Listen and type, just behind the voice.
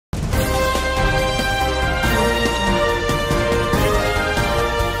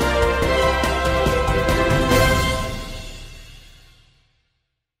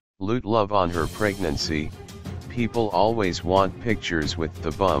LootLove on her pregnancy. People always want pictures with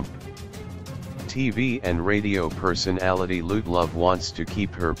the bump. TV and radio personality LootLove wants to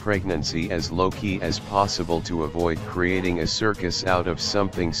keep her pregnancy as low-key as possible to avoid creating a circus out of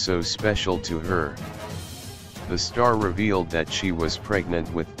something so special to her. The star revealed that she was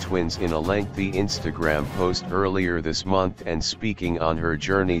pregnant with twins in a lengthy Instagram post earlier this month, and speaking on her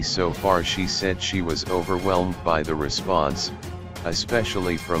journey so far, she said she was overwhelmed by the response,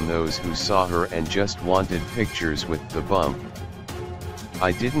 especially from those who saw her and just wanted pictures with the bump.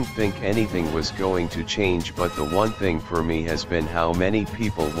 I didn't think anything was going to change, but the one thing for me has been how many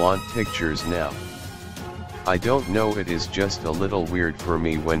people want pictures now. I don't know, it is just a little weird for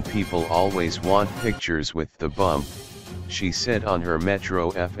me when people always want pictures with the bump, she said on her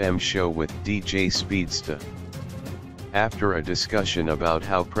Metro FM show with DJ Speedsta. After a discussion about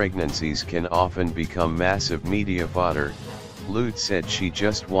how pregnancies can often become massive media fodder, Loot said she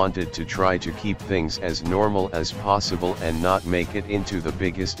just wanted to try to keep things as normal as possible and not make it into the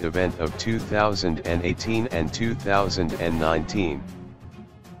biggest event of 2018 and 2019.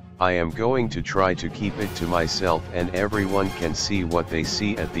 I am going to try to keep it to myself and everyone can see what they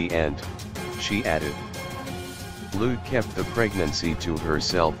see at the end, she added. Loot kept the pregnancy to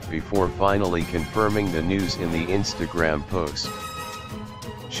herself before finally confirming the news in the Instagram post.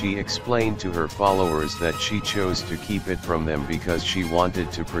 She explained to her followers that she chose to keep it from them because she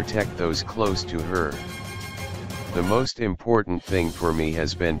wanted to protect those close to her. The most important thing for me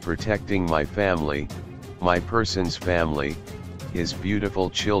has been protecting my family, my person's family, his beautiful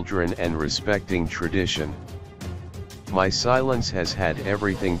children, and respecting tradition. My silence has had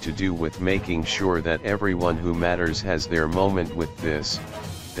everything to do with making sure that everyone who matters has their moment with this,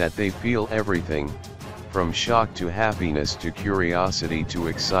 that they feel everything, from shock to happiness to curiosity to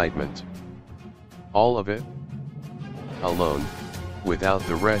excitement. All of it. Alone, without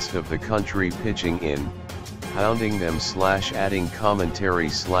the rest of the country pitching in, hounding them / adding commentary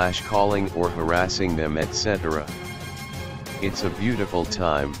 / calling or harassing them, etc. It's a beautiful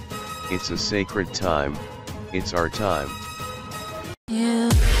time, it's a sacred time, it's our time.